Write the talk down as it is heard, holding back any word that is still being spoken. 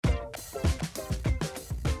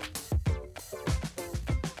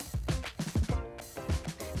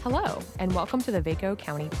Hello, and welcome to the Vaco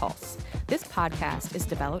County Pulse. This podcast is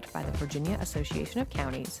developed by the Virginia Association of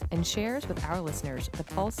Counties and shares with our listeners the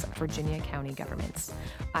pulse of Virginia county governments.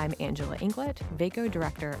 I'm Angela Inglet, Vaco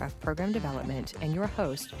Director of Program Development and your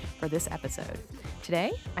host for this episode.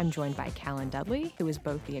 Today, I'm joined by Callan Dudley, who is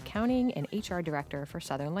both the Accounting and HR Director for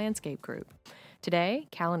Southern Landscape Group. Today,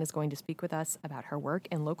 Callan is going to speak with us about her work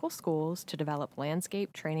in local schools to develop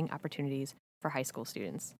landscape training opportunities for high school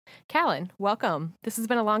students. Callan, welcome. This has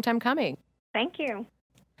been a long time coming. Thank you.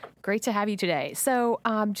 Great to have you today. So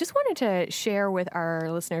just wanted to share with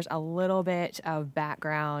our listeners a little bit of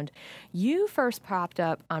background. You first popped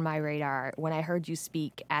up on my radar when I heard you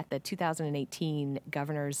speak at the 2018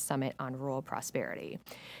 Governor's Summit on Rural Prosperity.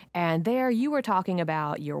 And there you were talking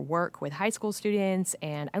about your work with high school students,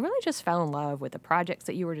 and I really just fell in love with the projects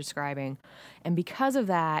that you were describing. And because of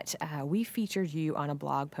that, we featured you on a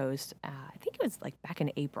blog post, I think it was like back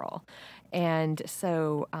in April. And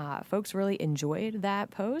so folks really enjoyed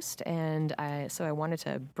that post, and so I wanted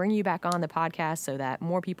to bring you back on the podcast so that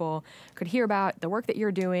more people could hear about the work that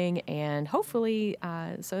you're doing, and hopefully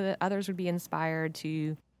so that others would be inspired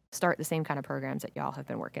to start the same kind of programs that y'all have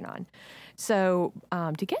been working on. So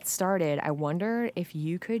to get started, I wonder if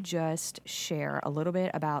you could just share a little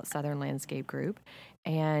bit about Southern Landscape Group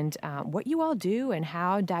and what you all do and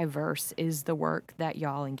how diverse is the work that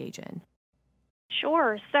y'all engage in.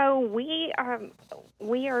 Sure. So we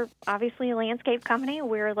are obviously a landscape company.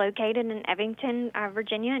 We're located in Evington,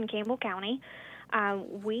 Virginia, in Campbell County.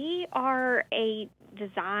 We are a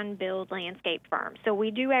design-build landscape firm. So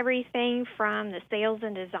we do everything from the sales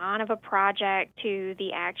and design of a project to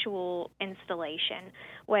the actual installation,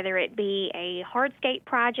 whether it be a hardscape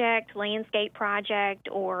project, landscape project,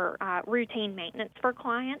 or routine maintenance for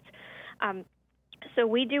clients. So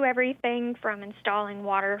we do everything from installing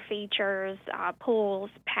water features,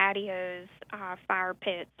 pools, patios, fire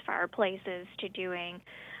pits, fireplaces, to doing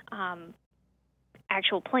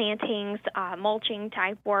actual plantings, mulching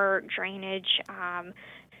type work, drainage,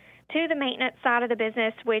 to the maintenance side of the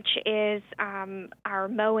business, which is our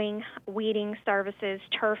mowing, weeding services,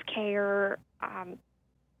 turf care,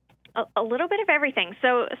 a little bit of everything.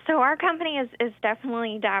 So our company is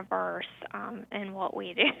definitely diverse in what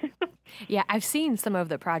we do. Yeah, I've seen some of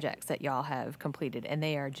the projects that y'all have completed, and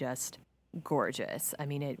they are just gorgeous. I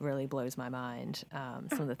mean, it really blows my mind,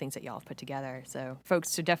 some of the things that y'all have put together. So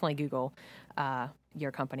folks should definitely Google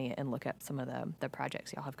your company and look up some of the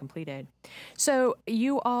projects y'all have completed. So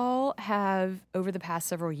you all have, over the past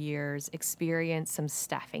several years, experienced some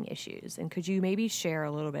staffing issues. And could you maybe share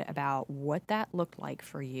a little bit about what that looked like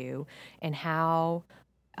for you and how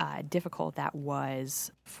difficult that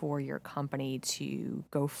was for your company to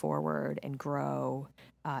go forward and grow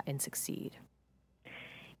and succeed?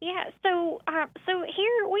 Yeah, so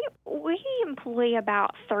here we employ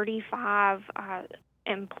about 35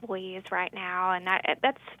 employees right now, and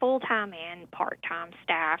that's full-time and part-time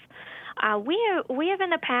staff. We have in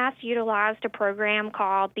the past utilized a program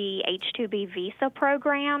called the H-2B visa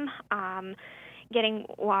program, getting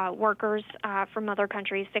workers from other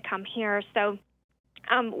countries to come here. So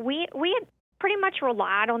we had pretty much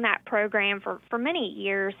relied on that program for many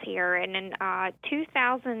years here, and in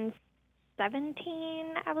 2017,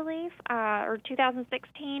 I believe, or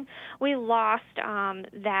 2016, we lost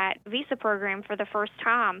that visa program for the first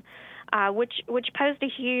time, which posed a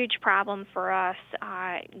huge problem for us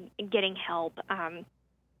getting help.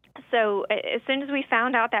 So as soon as we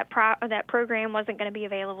found out that that program wasn't going to be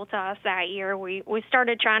available to us that year, we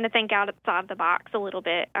started trying to think outside the box a little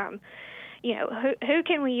bit. Who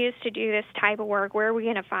can we use to do this type of work? Where are we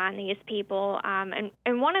going to find these people? And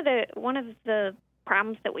one of the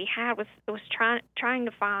problems that we had was trying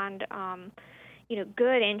to find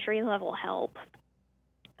good entry level help.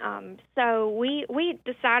 So we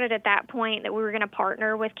decided at that point that we were going to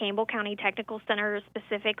partner with Campbell County Technical Center,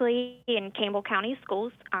 specifically in Campbell County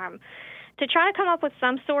schools, to try to come up with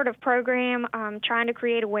some sort of program, trying to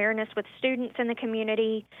create awareness with students in the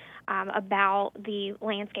community about the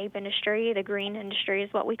landscape industry. The green industry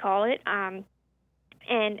is what we call it. And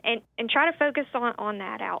try to focus on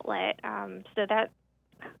that outlet. So that's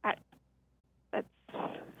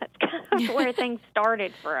kind of where things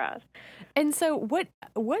started for us. And so what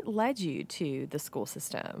led you to the school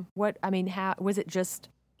system? How was it just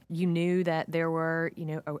you knew that there were,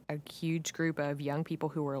 a huge group of young people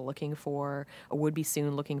who were looking for, or would be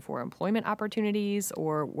soon looking for employment opportunities,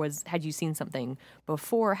 or had you seen something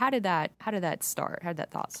before? How did that start? How did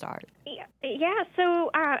that thought start? Yeah, so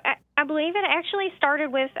I believe it actually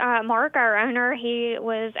started with Mark, our owner. He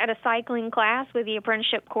was at a cycling class with the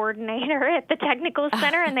apprenticeship coordinator at the technical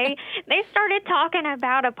center, and they started talking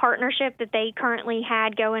about a partnership that they currently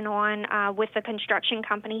had going on with the construction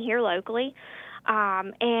company here locally,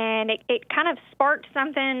 and it kind of sparked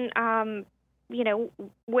something.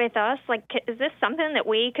 With us, like, is this something that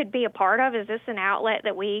we could be a part of? Is this an outlet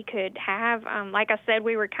that we could have? Like I said,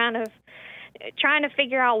 we were kind of trying to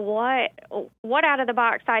figure out what out of the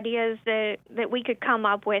box ideas that we could come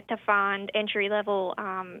up with to find entry level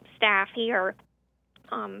staff here,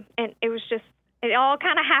 and it all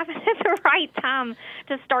kind of happened at the right time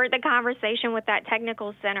to start the conversation with that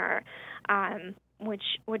technical center,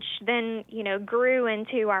 which then grew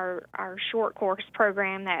into our short course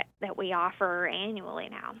program that we offer annually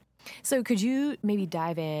now. So could you maybe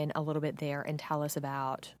dive in a little bit there and tell us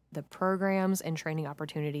about the programs and training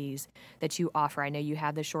opportunities that you offer? I know you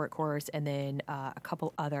have the short course and then a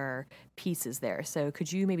couple other pieces there. So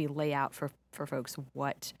could you maybe lay out for folks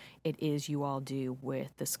what it is you all do with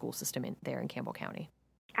the school system there in Campbell County?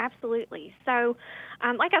 Absolutely. So,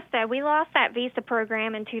 like I said, we lost that visa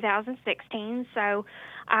program in 2016. So,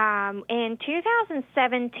 in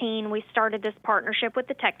 2017, we started this partnership with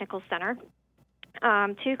the Technical Center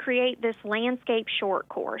to create this landscape short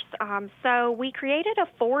course. So, we created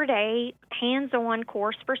a 4-day hands-on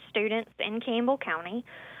course for students in Campbell County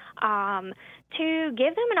to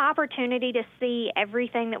give them an opportunity to see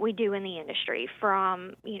everything that we do in the industry,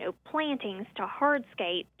 from plantings to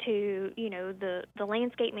hardscape to the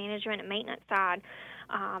landscape management and maintenance side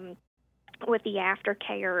with the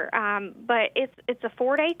aftercare. But it's a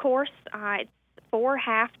 4-day course. It's 4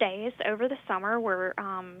 half days over the summer where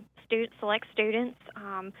select students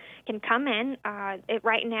can come in.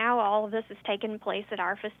 Right now, all of this is taking place at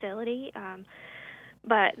our facility.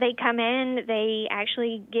 But they come in, they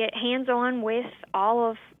actually get hands-on with all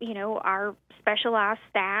of, our specialized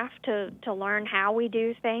staff to learn how we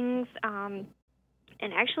do things and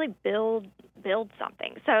actually build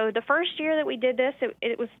something. So the first year that we did this,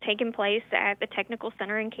 it was taking place at the Technical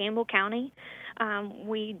Center in Campbell County.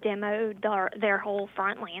 We demoed their whole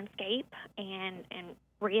front landscape and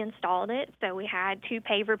reinstalled it. So we had 2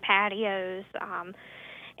 paver patios,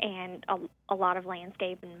 and a lot of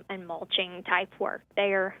landscape and mulching type work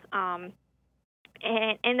there.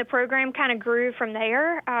 And the program kind of grew from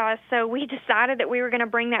there. So we decided that we were going to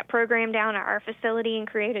bring that program down to our facility and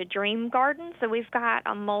create a dream garden. So we've got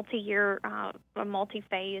a multi-year, a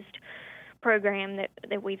multi-phased program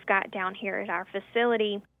that we've got down here at our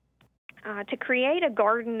facility to create a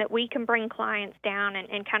garden that we can bring clients down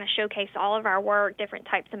and kind of showcase all of our work, different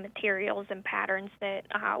types of materials and patterns that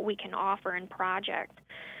we can offer in projects.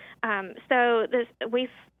 So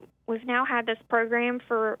we've now had this program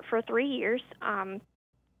for 3 years,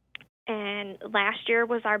 and last year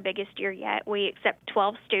was our biggest year yet. We accept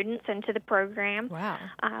 12 students into the program. Wow.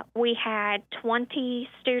 We had 20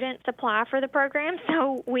 students apply for the program,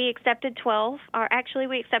 so we accepted 12. Or actually,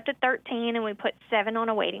 we accepted 13, and we put 7 on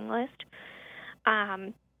a waiting list.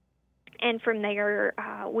 And from there,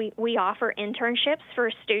 we offer internships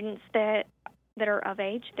for students that are of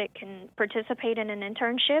age that can participate in an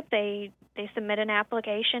internship. They submit an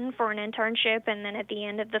application for an internship, and then at the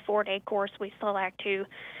end of the 4-day course, we select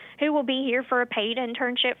who will be here for a paid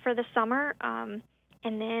internship for the summer. And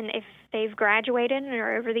then if they've graduated and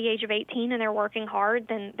are over the age of 18 and they're working hard,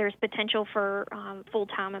 then there's potential for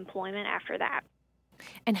full-time employment after that.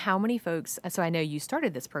 And how many folks, so I know you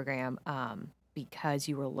started this program because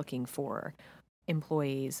you were looking for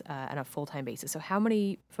employees on a full-time basis. So how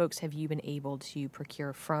many folks have you been able to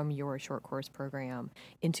procure from your short course program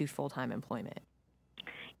into full-time employment?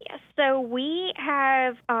 Yes, so we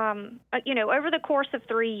have, over the course of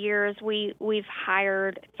 3 years, we've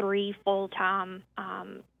hired 3 full-time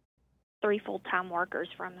workers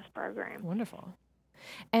from this program. Wonderful.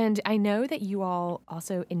 And I know that you all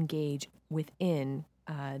also engage within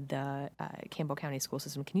the Campbell County school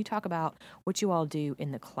system. Can you talk about what you all do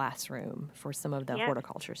in the classroom for some of the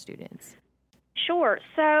horticulture students? Sure.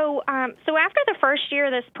 So after the first year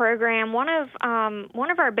of this program, one of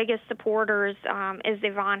our biggest supporters is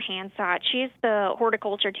Yvonne Hansot. She's the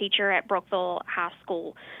horticulture teacher at Brookville High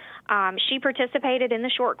School. She participated in the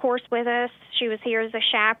short course with us. She was here as a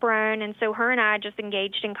chaperone, and so her and I just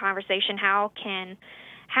engaged in conversation. How can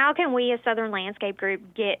we as Southern Landscape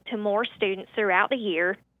Group get to more students throughout the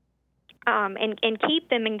year and keep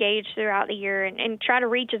them engaged throughout the year and try to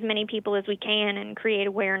reach as many people as we can and create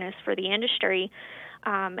awareness for the industry?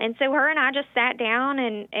 And so her and I just sat down,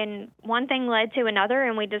 and one thing led to another,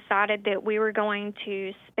 and we decided that we were going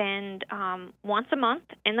to spend once a month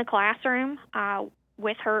in the classroom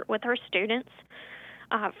with her students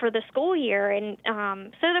for the school year. And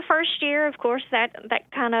so the first year, of course, that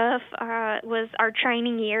kind of was our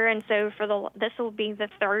training year. And so this will be the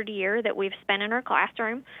third year that we've spent in our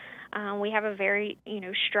classroom. We have a very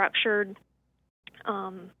structured,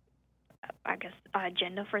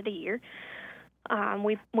 agenda for the year.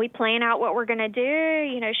 We plan out what we're going to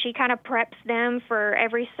do. She kind of preps them for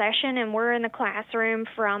every session, and we're in the classroom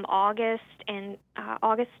from August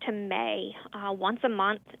to May, once a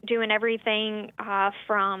month, doing everything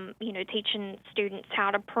from teaching students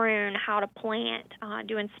how to prune, how to plant,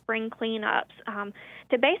 doing spring cleanups,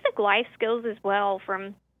 to basic life skills as well,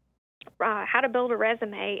 from how to build a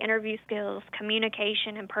resume, interview skills,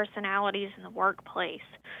 communication, and personalities in the workplace.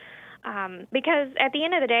 Because at the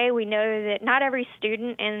end of the day, we know that not every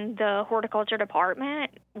student in the horticulture department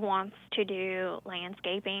wants to do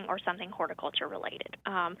landscaping or something horticulture related.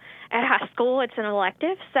 At high school, it's an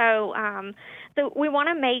elective, so we want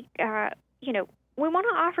to make, we want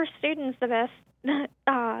to offer students the best,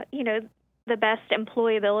 the best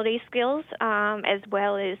employability skills, as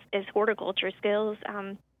well as horticulture skills.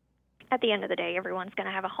 At the end of the day, everyone's going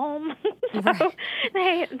to have a home, so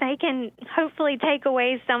right. they can hopefully take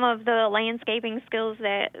away some of the landscaping skills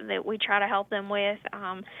that we try to help them with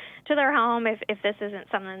to their home if this isn't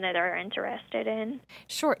something that they're interested in.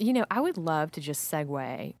 Sure. I would love to just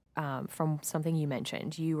segue from something you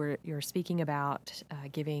mentioned. You were speaking about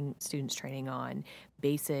giving students training on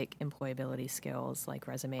basic employability skills like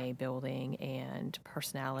resume building and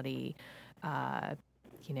personality,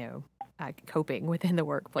 coping within the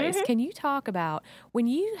workplace. Mm-hmm. Can you talk about when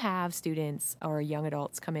you have students or young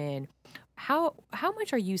adults come in, how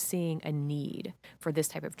much are you seeing a need for this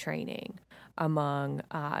type of training among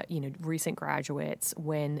recent graduates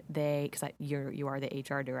when because you are the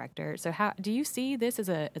HR director? So how do you see this as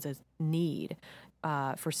a need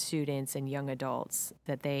for students and young adults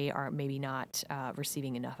that they are maybe not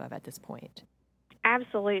receiving enough of at this point?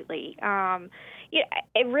 Absolutely.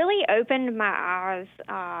 It really opened my eyes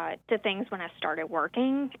to things when I started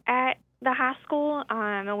working at the high school.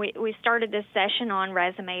 And we started this session on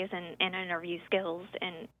resumes and interview skills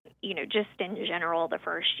and, just in general the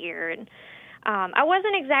first year. And I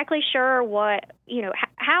wasn't exactly sure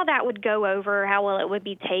how that would go over, how well it would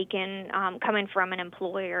be taken coming from an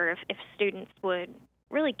employer, if students would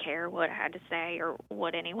really care what I had to say or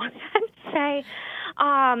what anyone had to say.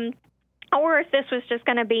 Or if this was just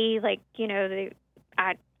going to be like,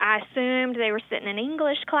 I assumed they were sitting in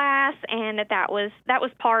English class and that was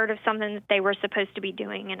part of something that they were supposed to be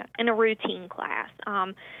doing in a routine class.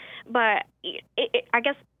 But I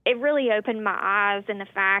guess it really opened my eyes in the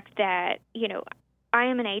fact that, I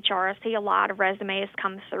am an HR. I see a lot of resumes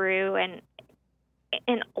come through and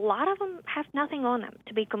a lot of them have nothing on them,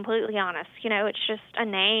 to be completely honest. It's just a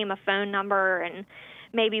name, a phone number, and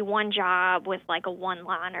maybe one job with like a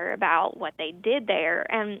one-liner about what they did there.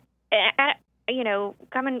 And,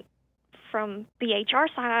 coming from the HR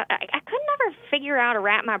side, I could never figure out or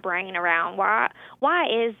wrap my brain around why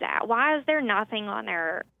is that? Why is there nothing on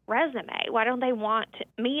their resume? Why don't they want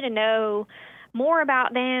me to know more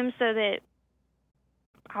about them so that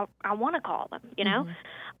I want to call them,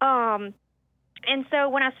 Mm-hmm. And so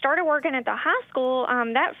when I started working at the high school,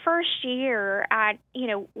 that first year,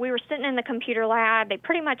 we were sitting in the computer lab. They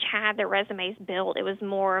pretty much had their resumes built. It was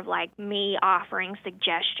more of like me offering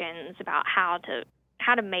suggestions about how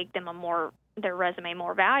to make them their resume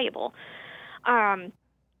more valuable. And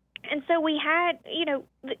so we had,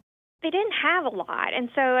 they didn't have a lot. And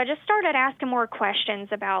so I just started asking more questions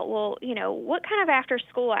about, what kind of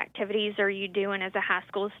after-school activities are you doing as a high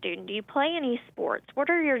school student? Do you play any sports? What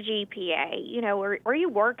are your GPA? Are you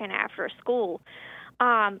working after school?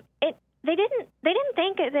 They didn't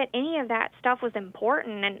think that any of that stuff was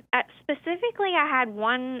important. And specifically, I had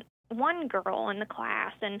one girl in the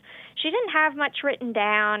class, and she didn't have much written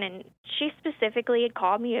down, and she specifically had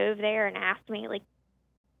called me over there and asked me, like,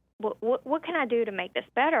 what can I do to make this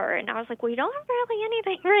better? And I was like, well, you don't have really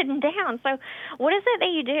anything written down. So what is it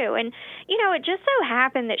that you do? And, it just so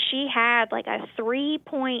happened that she had like a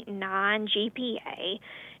 3.9 GPA.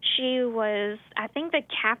 She was, I think, the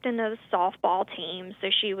captain of the softball team. So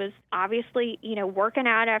she was obviously, working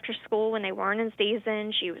out after school when they weren't in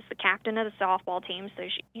season. She was the captain of the softball team. So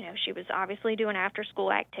she was obviously doing after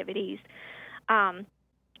school activities.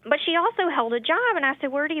 But she also held a job, and I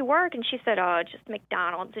said, where do you work? And she said, just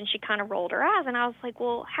McDonald's, and she kind of rolled her eyes, and I was like,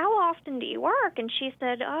 well, how often do you work? And she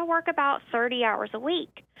said, I work about 30 hours a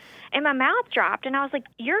week. And my mouth dropped, and I was like,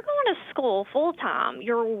 you're going to school full-time.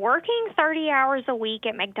 You're working 30 hours a week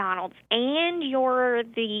at McDonald's, and you're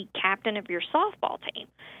the captain of your softball team,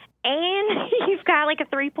 and you've got like a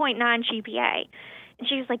 3.9 GPA. And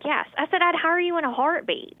she was like, yes. I said, I'd hire you in a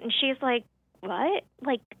heartbeat. And she's like, what?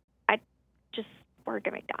 Like, I just work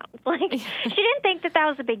at McDonald's. Like, she didn't think that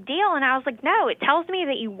was a big deal. And I was like, no, it tells me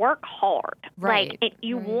that you work hard. Right. Like,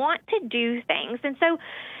 you want to do things. And so,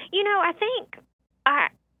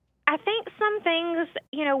 I think some things,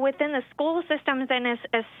 within the school systems and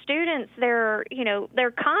as students, their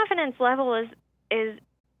confidence level is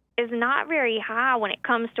not very high when it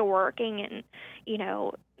comes to working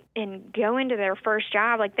and go into their first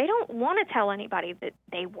job. Like, they don't want to tell anybody that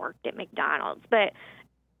they worked at McDonald's, but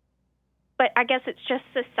I guess it's just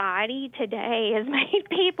society today has made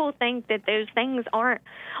people think that those things aren't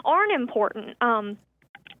important.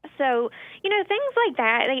 So, things like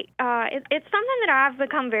that, it's something that I've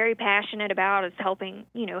become very passionate about, is helping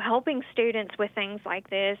students with things like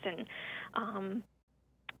this. And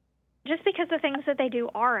just because the things that they do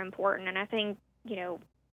are important. And I think,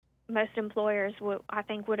 most employers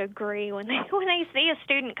would agree when they see a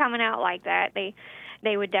student coming out like that, they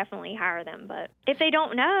would definitely hire them. But if they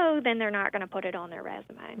don't know, then they're not going to put it on their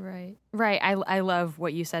resume. Right. I love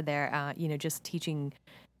what you said there. Just teaching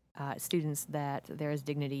students that there is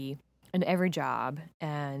dignity in every job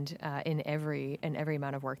and in every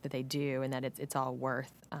amount of work that they do, and that it's all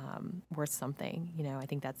worth something. I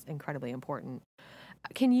think that's incredibly important.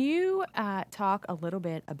 Can you talk a little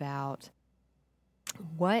bit about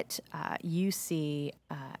what you see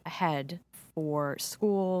ahead for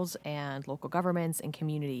schools and local governments and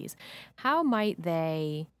communities? How might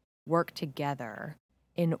they work together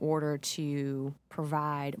in order to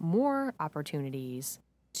provide more opportunities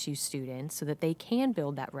to students so that they can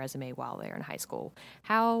build that resume while they're in high school?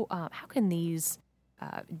 How can these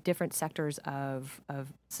different sectors of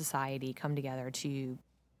society come together to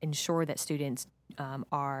ensure that students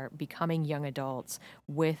are becoming young adults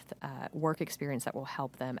with work experience that will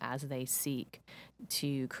help them as they seek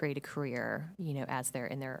to create a career, as they're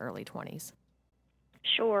in their early 20s?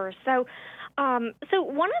 Sure. So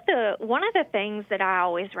one of the things that I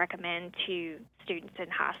always recommend to students in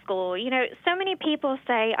high school, so many people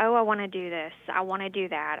say, oh, I want to do this, I want to do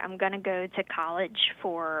that, I'm going to go to college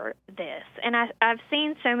for this. And I've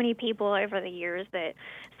seen so many people over the years that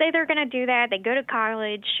say they're going to do that, they go to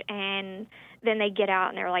college, and then they get out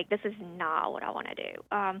and they're like, this is not what I want to do.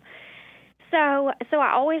 So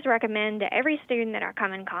I always recommend to every student that I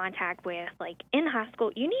come in contact with, like, in high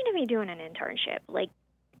school, you need to be doing an internship. Like,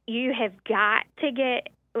 you have got to get,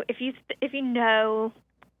 if you know,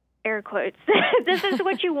 air quotes, this is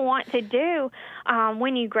what you want to do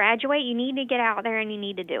when you graduate, you need to get out there and you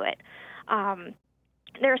need to do it.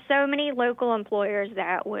 There are so many local employers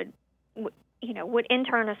that would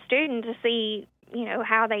intern a student to see,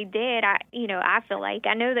 how they did. I feel like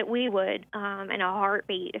I know that we would in a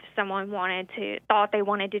heartbeat if someone thought they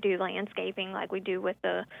wanted to do landscaping like we do with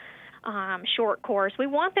the short course. We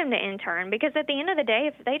want them to intern, because at the end of the day,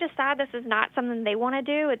 if they decide this is not something they want to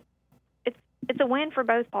do, it's a win for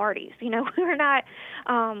both parties. We're not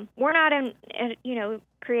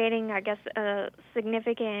creating, I guess, a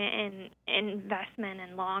significant investment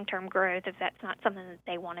in long-term growth if that's not something that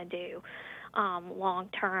they want to do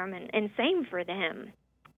long-term, and same for them.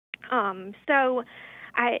 So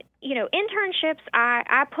internships,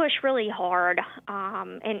 I push really hard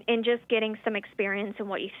in just getting some experience in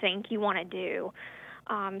what you think you want to do.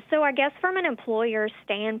 So I guess from an employer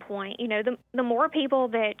standpoint, the more people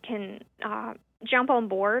that can jump on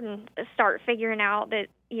board and start figuring out that,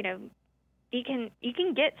 you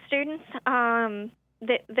can get students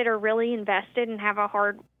that are really invested and have a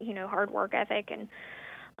hard work ethic,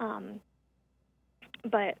 and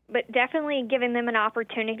but definitely giving them an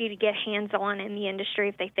opportunity to get hands-on in the industry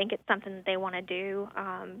if they think it's something that they want to do,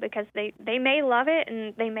 because they may love it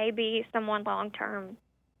and they may be someone long-term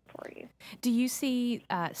for you. Do you see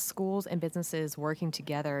schools and businesses working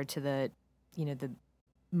together to the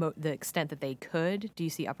extent that they could? Do you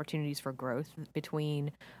see opportunities for growth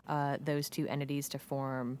between those two entities to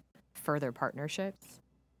form further partnerships?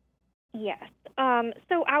 Yes.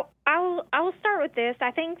 So I'll start with this.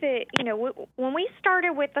 I think that, when we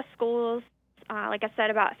started with the schools, like I said,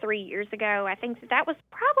 about 3 years ago, I think that was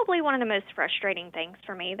probably one of the most frustrating things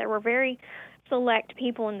for me. There were very select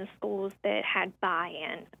people in the schools that had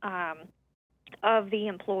buy-in of the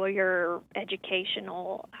employer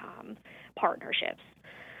educational partnerships.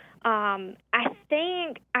 I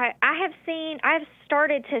think I've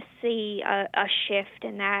started to see a shift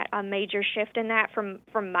in that, a major shift in that from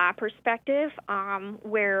my perspective,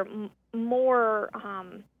 where more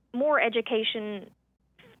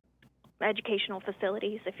educational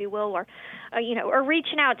facilities, if you will, are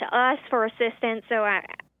reaching out to us for assistance. So I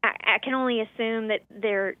I can only assume that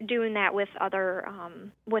they're doing that with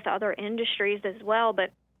other industries as well.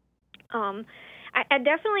 But I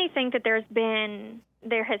definitely think that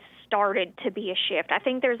there has started to be a shift. I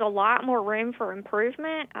think there's a lot more room for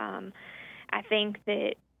improvement. I think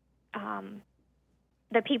that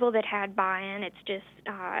the people that had buy-in, it's just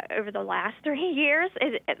over the last 3 years,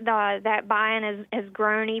 that buy-in has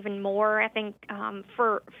grown even more. I think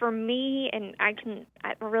for me, and I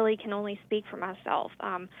really can only speak for myself.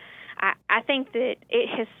 I think that it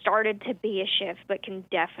has started to be a shift, but can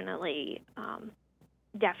definitely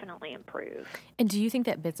improve. And do you think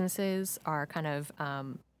that businesses are kind of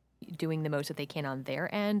doing the most that they can on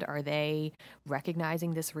their end? Are they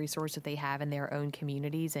recognizing this resource that they have in their own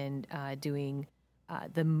communities and doing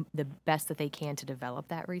the best that they can to develop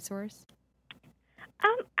that resource?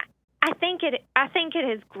 I think it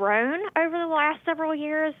has grown over the last several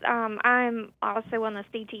years. I'm also on the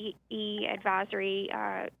CTE advisory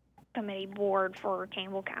committee board for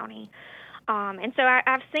Campbell County. And so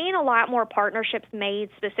I've seen a lot more partnerships made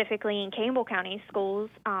specifically in Campbell County schools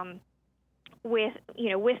with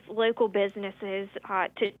local businesses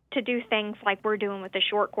to do things like we're doing with the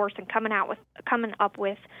short course and coming up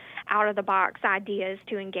with out of the box ideas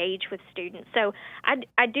to engage with students. So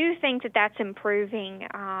I do think that that's improving.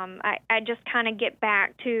 I just kind of get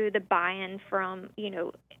back to the buy-in from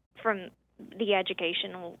the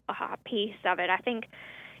educational piece of it. I think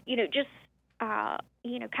just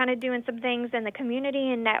kind of doing some things in the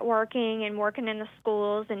community and networking and working in the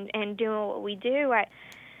schools and doing what we do.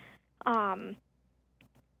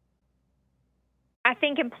 I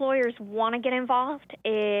think employers want to get involved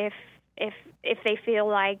if they feel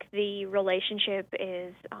like the relationship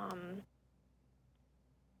is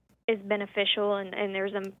beneficial and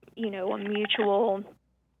there's a mutual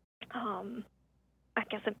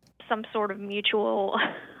some sort of mutual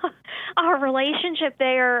relationship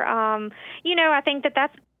there. I think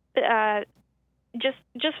that's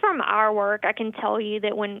just from our work. I can tell you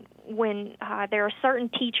that when there are certain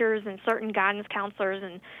teachers and certain guidance counselors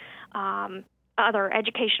and other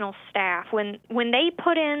educational staff, when they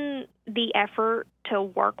put in the effort to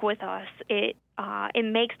work with us, it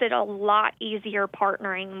makes it a lot easier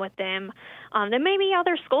partnering with them than maybe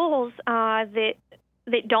other schools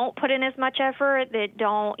that don't put in as much effort, that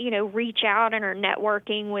don't, reach out and are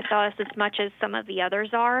networking with us as much as some of the others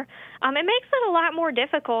are. It makes it a lot more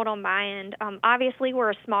difficult on my end. Obviously, we're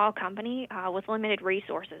a small company with limited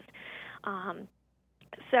resources.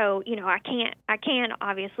 So, I can't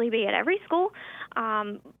obviously be at every school.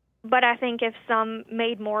 But I think if some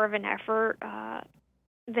made more of an effort,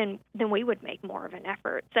 then we would make more of an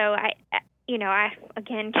effort. So I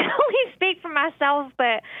again can only speak for myself,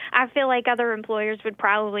 but I feel like other employers would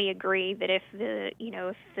probably agree that if the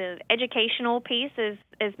educational piece is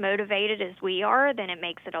as motivated as we are, then it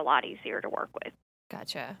makes it a lot easier to work with.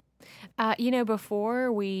 Gotcha.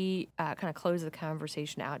 Before we kind of close the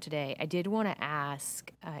conversation out today, I did want to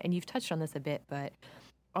ask, and you've touched on this a bit, but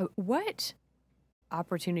what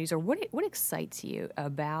opportunities or what excites you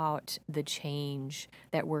about the change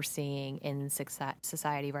that we're seeing in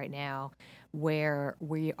society right now, where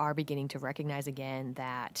we are beginning to recognize again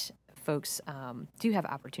that folks do have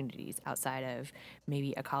opportunities outside of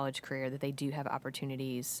maybe a college career, that they do have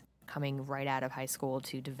opportunities coming right out of high school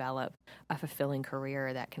to develop a fulfilling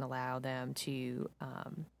career that can allow them to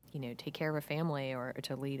take care of a family or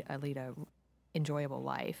to lead a enjoyable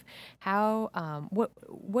life. How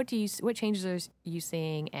what changes are you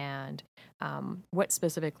seeing, and what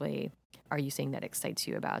specifically are you seeing that excites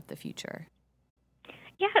you about the future?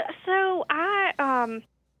 Yeah, so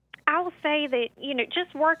I will say that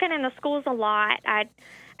just working in the schools a lot.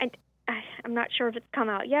 I'm not sure if it's come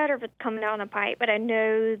out yet or if it's coming down the pipe, but I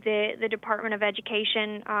know that the Department of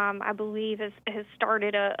Education, I believe, has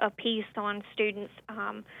started a piece on students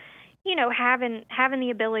having the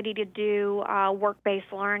ability to do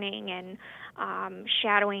work-based learning and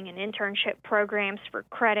shadowing and internship programs for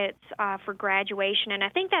credits for graduation. And I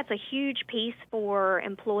think that's a huge piece for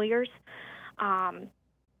employers, from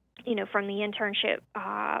the internship,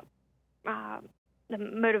 the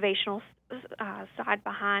motivational side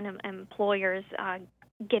behind employers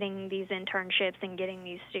getting these internships and getting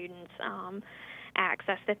these students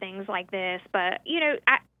access to things like this. But,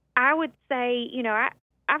 I would say,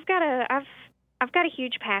 I've got a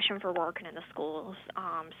huge passion for working in the schools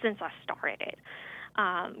since I started.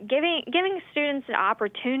 Giving students an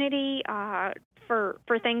opportunity for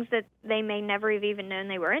things that they may never have even known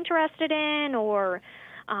they were interested in, or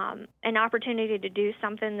an opportunity to do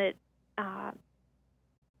something that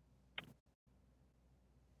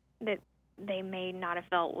they may not have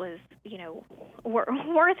felt was,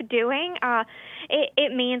 worth doing.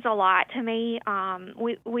 It means a lot to me.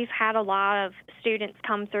 We've had a lot of students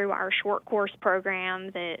come through our short course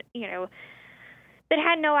program that, that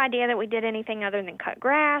had no idea that we did anything other than cut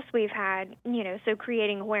grass. We've had, so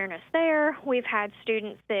creating awareness there. We've had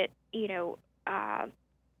students that,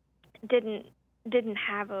 didn't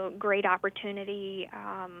have a great opportunity,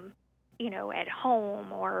 at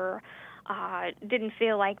home, or didn't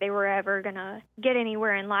feel like they were ever going to get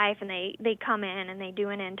anywhere in life, and they come in and they do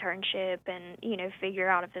an internship and, figure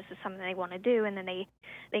out if this is something they want to do, and then they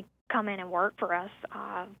come in and work for us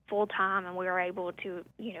full-time, and we were able to,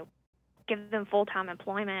 give them full-time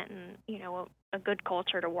employment and, a good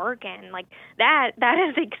culture to work in. Like, that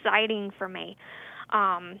is exciting for me.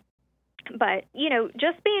 But,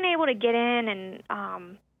 just being able to get in and,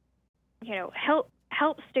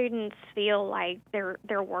 help students feel like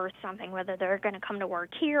they're worth something, whether they're going to come to work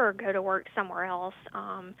here or go to work somewhere else,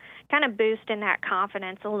 kind of boosting that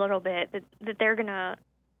confidence a little bit that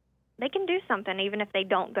they can do something even if they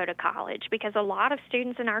don't go to college, because a lot of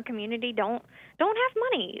students in our community don't have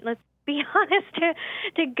money. Let's be honest,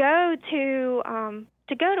 to go to a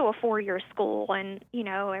 4-year school. And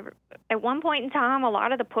at one point in time, a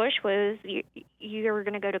lot of the push was you were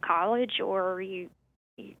going to go to college, or you're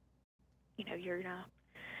going to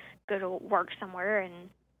go to work somewhere and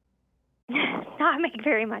not make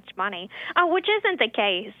very much money, which isn't the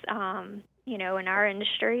case, in our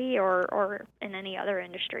industry or in any other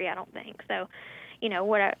industry, I don't think. So,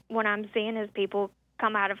 what I'm seeing is people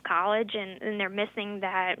come out of college and they're missing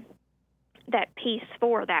that piece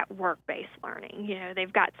for that work-based learning.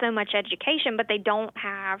 They've got so much education, but they don't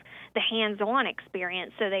have the hands-on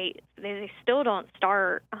experience, so they still don't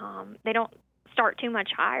start. They don't start too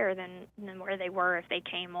much higher than where they were if they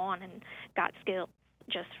came on and got skills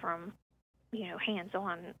just from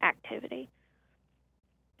hands-on activity.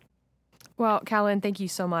 Well, Callan, thank you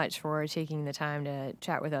so much for taking the time to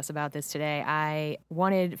chat with us about this today. I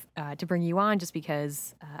wanted to bring you on just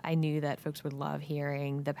because I knew that folks would love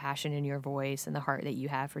hearing the passion in your voice and the heart that you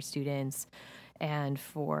have for students, and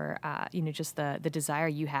for just the desire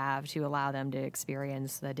you have to allow them to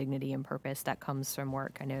experience the dignity and purpose that comes from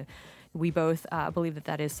work. I know we both believe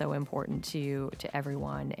that is so important to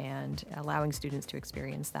everyone, and allowing students to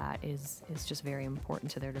experience that is just very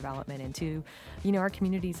important to their development and to our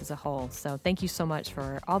communities as a whole. So thank you so much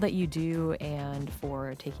for all that you do and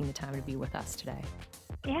for taking the time to be with us today.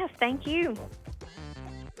 Yes, thank you.